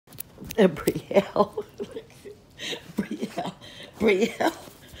Brielle, Brielle, Brielle,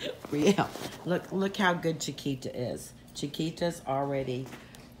 Brielle. Look how good Chiquita is. Chiquita's already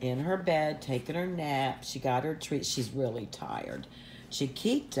in her bed, taking her nap. She got her treat. She's really tired.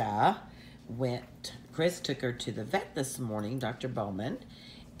 Chiquita Chris took her to the vet this morning, Dr. Bowman,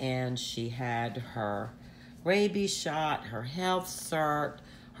 and she had her rabies shot, her health cert,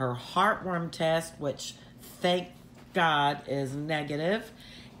 her heartworm test, which thank God is negative,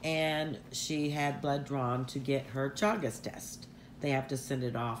 and she had blood drawn to get her Chagas test. They have to send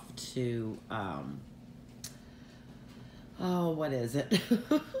it off to, what is it?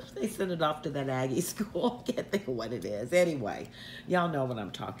 They send it off to that Aggie school. Can't think of what it is. Anyway, y'all know what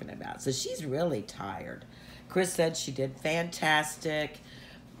I'm talking about. So she's really tired. Chris said she did fantastic.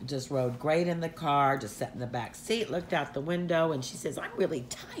 Just rode great in the car, just sat in the back seat, looked out the window, and she says, I'm really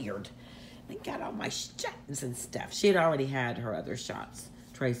tired. I got all my shots and stuff. She had already had her other shots.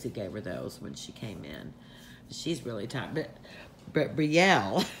 Tracy gave her those when she came in. She's really tired. But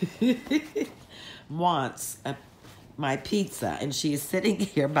Brielle wants my pizza, and she is sitting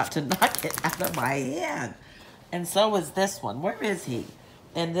here about to knock it out of my hand. And so is this one. Where is he?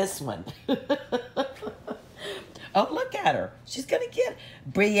 And this one. Oh, look at her. She's going to get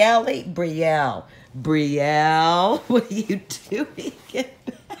Brielle, what are you doing?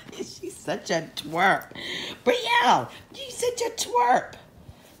 She's such a twerp. Brielle, you such a twerp.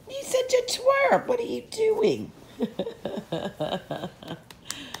 You such a twerp. What are you doing?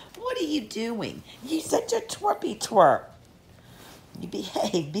 What are you doing? You such a twerpy twerp. You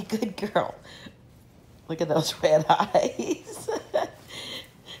behave. Be good girl. Look at those red eyes.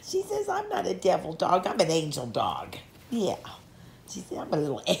 She says, I'm not a devil dog. I'm an angel dog. Yeah. She said, I'm a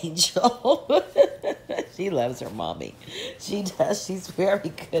little angel. She loves her mommy. She does. She's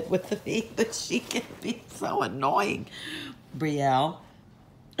very good with me, but she can be so annoying. Brielle,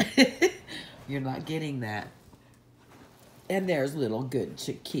 you're not getting that. And there's little good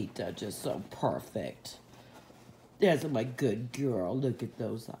Chiquita, just so perfect. There's my good girl. Look at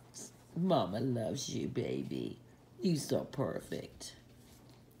those eyes. Mama loves you, baby. You so perfect.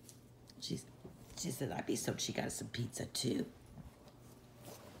 She said, I'd be so she got some pizza too.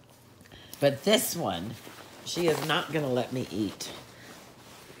 But this one, she is not going to let me eat.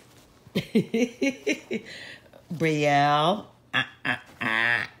 Brielle.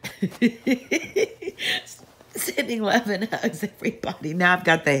 Sending love and hugs, everybody. Now I've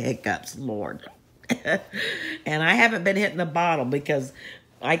got the hiccups, Lord. And I haven't been hitting the bottle because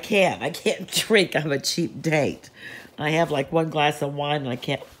I can't drink. I'm a cheap date. I have like one glass of wine and I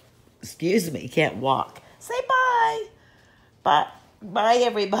can't walk. Say bye. Bye,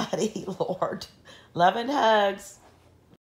 everybody, Lord. Love and hugs.